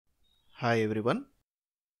Hi everyone.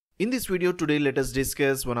 In this video today let us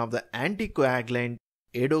discuss one of the anticoagulant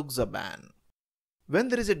Edoxaban. When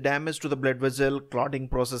there is a damage to the blood vessel, clotting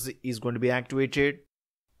process is going to be activated,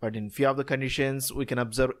 but in few of the conditions we can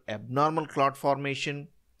observe abnormal clot formation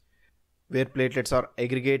where platelets are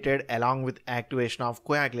aggregated along with activation of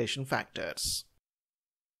coagulation factors.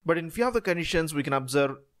 But in few of the conditions we can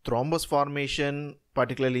observe thrombus formation,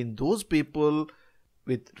 particularly in those people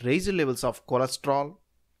with raised levels of cholesterol,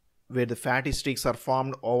 where the fatty streaks are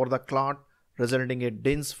formed over the clot, resulting in a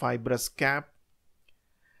dense fibrous cap,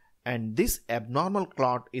 and this abnormal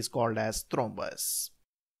clot is called as thrombus.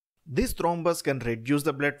 This thrombus can reduce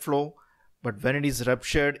the blood flow, but when it is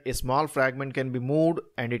ruptured, a small fragment can be moved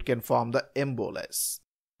and it can form the embolus.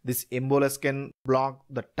 This embolus can block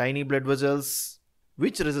the tiny blood vessels,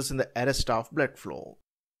 which results in the arrest of blood flow.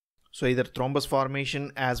 So either thrombus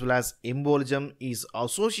formation as well as embolism is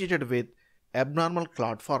associated with abnormal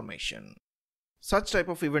clot formation. Such type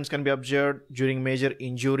of events can be observed during major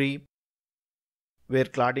injury where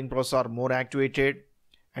clotting processes are more activated,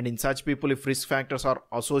 and in such people if risk factors are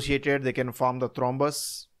associated they can form the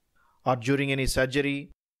thrombus, or during any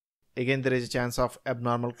surgery again there is a chance of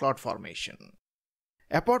abnormal clot formation.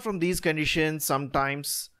 Apart from these conditions,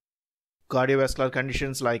 sometimes cardiovascular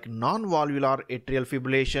conditions like non-valvular atrial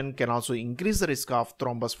fibrillation can also increase the risk of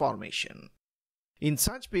thrombus formation. In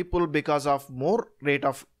such people, because of more rate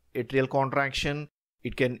of atrial contraction,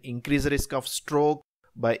 it can increase the risk of stroke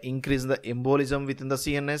by increasing the embolism within the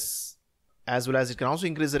CNS, as well as it can also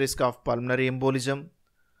increase the risk of pulmonary embolism.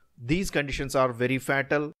 These conditions are very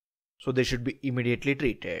fatal, so they should be immediately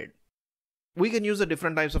treated. We can use the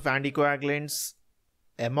different types of anticoagulants.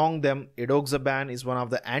 Among them, Edoxaban is one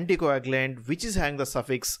of the anticoagulant which is having the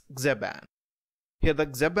suffix Xaban. Here the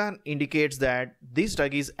Xaban indicates that this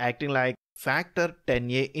drug is acting like factor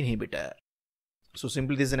 10A inhibitor. So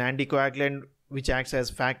simply this is an anticoagulant which acts as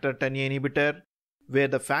factor 10A inhibitor, where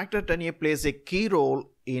the factor 10A plays a key role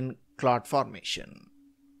in clot formation.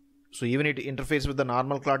 So even it interferes with the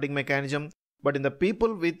normal clotting mechanism, but in the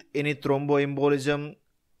people with any thromboembolism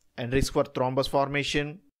and risk for thrombus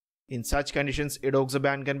formation, in such conditions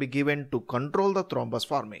Edoxaban can be given to control the thrombus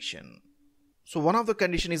formation. So one of the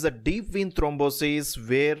conditions is the deep vein thrombosis,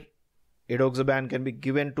 where Edoxaban can be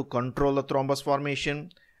given to control the thrombus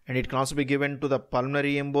formation, and it can also be given to the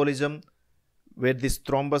pulmonary embolism, where this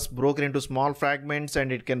thrombus broken into small fragments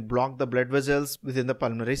and it can block the blood vessels within the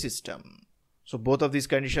pulmonary system. So both of these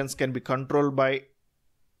conditions can be controlled by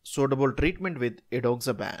suitable treatment with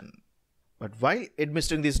Edoxaban. But while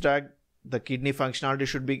administering this drug, the kidney functionality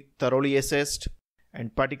should be thoroughly assessed,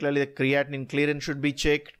 and particularly the creatinine clearance should be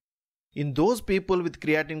checked. In those people with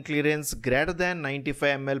creatinine clearance greater than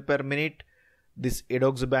 95 ml per minute, this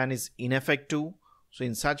Edoxaban is ineffective. So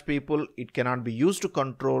in such people, it cannot be used to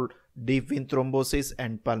control deep vein thrombosis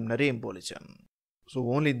and pulmonary embolism.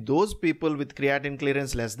 So only those people with creatinine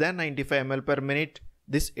clearance less than 95 ml per minute,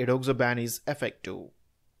 this Edoxaban is effective.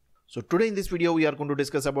 So today in this video, we are going to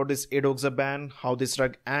discuss about this Edoxaban, how this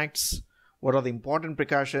drug acts, what are the important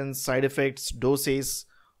precautions, side effects, doses,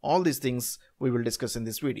 all these things we will discuss in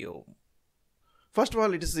this video. First of all,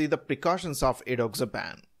 let us see the precautions of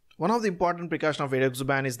Edoxaban. One of the important precautions of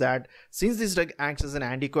Edoxaban is that since this drug acts as an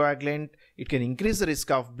anticoagulant, it can increase the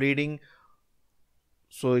risk of bleeding.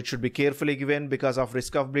 So it should be carefully given because of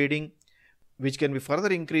risk of bleeding, which can be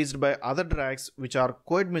further increased by other drugs which are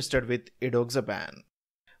co-administered with Edoxaban.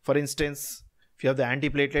 For instance, if you have the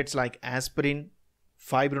antiplatelets like aspirin,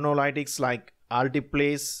 fibrinolytics like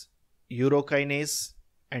altiplase, urokinase,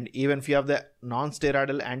 and even if you have the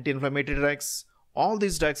non-steroidal anti-inflammatory drugs, all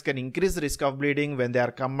these drugs can increase the risk of bleeding when they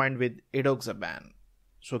are combined with Edoxaban.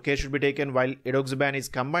 So care should be taken while Edoxaban is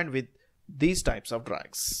combined with these types of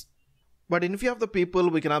drugs. But in few of the people,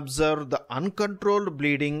 we can observe the uncontrolled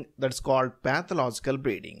bleeding that's called pathological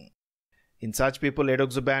bleeding. In such people,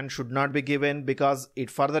 Edoxaban should not be given because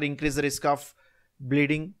it further increases the risk of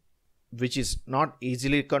bleeding, which is not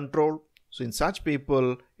easily controlled. So in such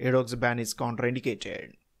people, Edoxaban is contraindicated.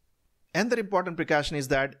 Another important precaution is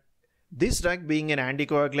that this drug being an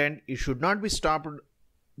anticoagulant, it should not be stopped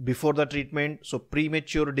before the treatment. So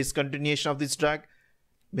premature discontinuation of this drug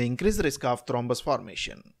may increase the risk of thrombus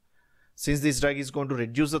formation. Since this drug is going to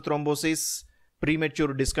reduce the thrombosis, premature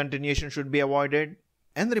discontinuation should be avoided.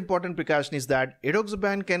 Another important precaution is that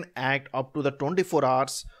Edoxaban can act up to the 24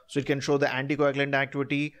 hours. So it can show the anticoagulant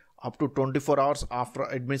activity up to 24 hours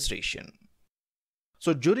after administration.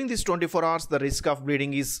 So during these 24 hours, the risk of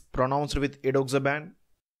bleeding is pronounced with Edoxaban.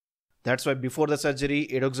 That's why before the surgery,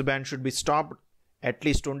 Edoxaban should be stopped at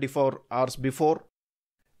least 24 hours before,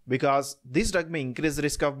 because this drug may increase the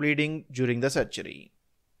risk of bleeding during the surgery.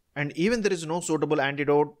 and even there is no suitable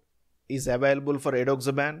antidote is available for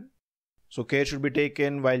Edoxaban. So care should be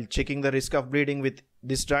taken while checking the risk of bleeding with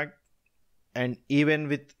this drug. And even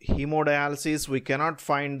with hemodialysis, we cannot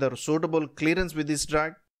find the suitable clearance with this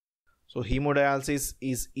drug. So hemodialysis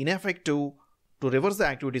is ineffective to reverse the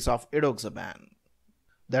activities of Edoxaban.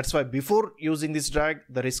 That's why before using this drug,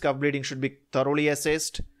 the risk of bleeding should be thoroughly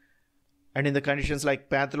assessed. And in the conditions like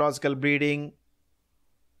pathological bleeding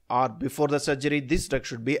or before the surgery, this drug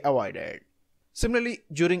should be avoided. Similarly,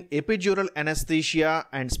 during epidural anesthesia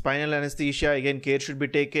and spinal anesthesia, again care should be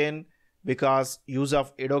taken because use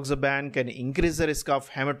of Edoxaban can increase the risk of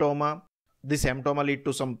hematoma. This hematoma lead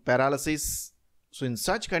to some paralysis. So in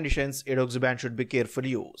such conditions, Edoxaban should be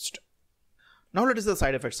carefully used. Now let us see the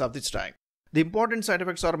side effects of this drug. The important side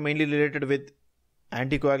effects are mainly related with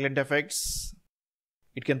anticoagulant effects.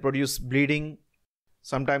 It can produce bleeding.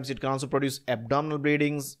 Sometimes it can also produce abdominal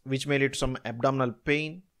bleedings, which may lead to some abdominal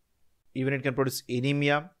pain. Even it can produce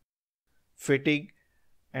anemia, fatigue,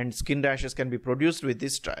 and skin rashes can be produced with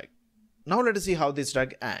this drug. Now let us see how this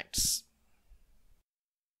drug acts.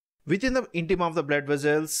 Within the intima of the blood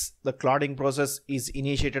vessels, the clotting process is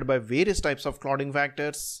initiated by various types of clotting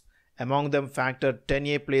factors. Among them, factor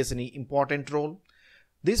 10A plays an important role.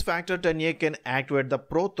 This factor 10A can activate the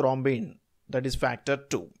prothrombin, that is factor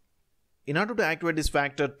 2. In order to activate this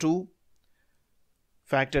factor 2,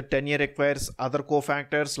 factor 10A requires other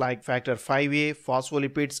cofactors like factor 5A,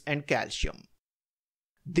 phospholipids, and calcium.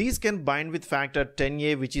 These can bind with factor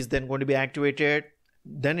 10A, which is then going to be activated.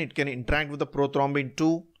 Then it can interact with the prothrombin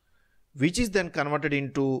 2, which is then converted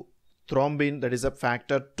into thrombin, that is a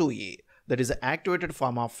factor 2A, that is an activated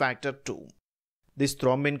form of factor 2. This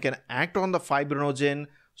thrombin can act on the fibrinogen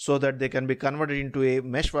so that they can be converted into a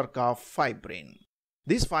meshwork of fibrin.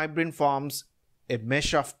 This fibrin forms a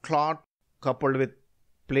mesh of clot coupled with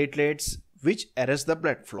platelets which arrest the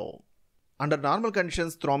blood flow. Under normal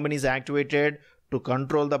conditions, thrombin is activated to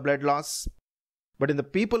control the blood loss. But in the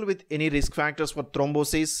people with any risk factors for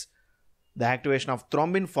thrombosis, the activation of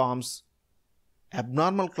thrombin forms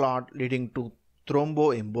abnormal clot leading to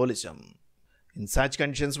thromboembolism. In such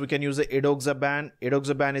conditions, we can use the Edoxaban.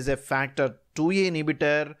 Edoxaban is a factor 2A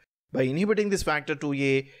inhibitor. By inhibiting this factor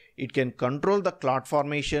 2A, it can control the clot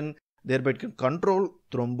formation, thereby it can control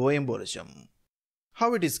thromboembolism.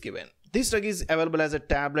 How it is given? This drug is available as a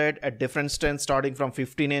tablet at different strengths starting from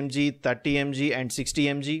 15 mg, 30 mg and 60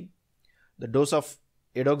 mg. The dose of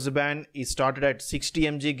Edoxaban is started at 60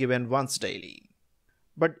 mg given once daily.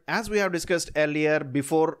 But as we have discussed earlier,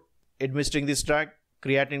 before administering this drug,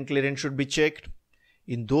 creatinine clearance should be checked.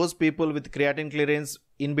 In those people with creatinine clearance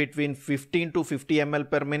in between 15 to 50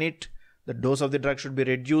 ml per minute, the dose of the drug should be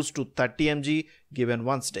reduced to 30 mg given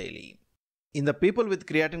once daily. In the people with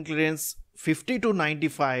creatinine clearance 50 to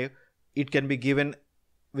 95, it can be given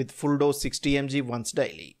with full dose 60 mg once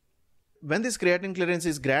daily. When this creatinine clearance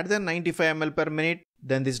is greater than 95 ml per minute,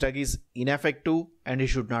 then this drug is ineffective and it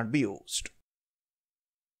should not be used.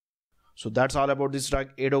 So that's all about this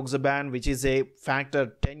drug Edoxaban, which is a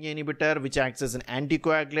factor 10A inhibitor which acts as an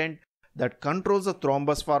anticoagulant that controls the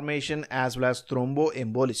thrombus formation as well as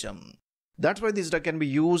thromboembolism. That's why this drug can be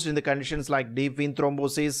used in the conditions like deep vein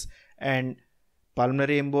thrombosis and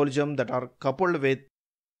pulmonary embolism that are coupled with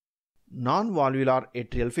non-valvular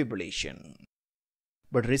atrial fibrillation.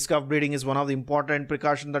 But risk of bleeding is one of the important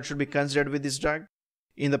precautions that should be considered with this drug.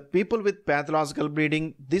 In the people with pathological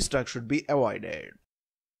bleeding, this drug should be avoided.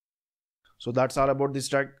 So that's all about this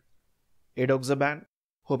drug Edoxaban.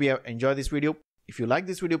 Hope you have enjoyed this video. If you like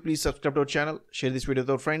this video, please subscribe to our channel, share this video with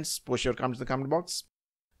your friends, post your comments in the comment box.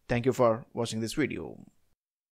 Thank you for watching this video.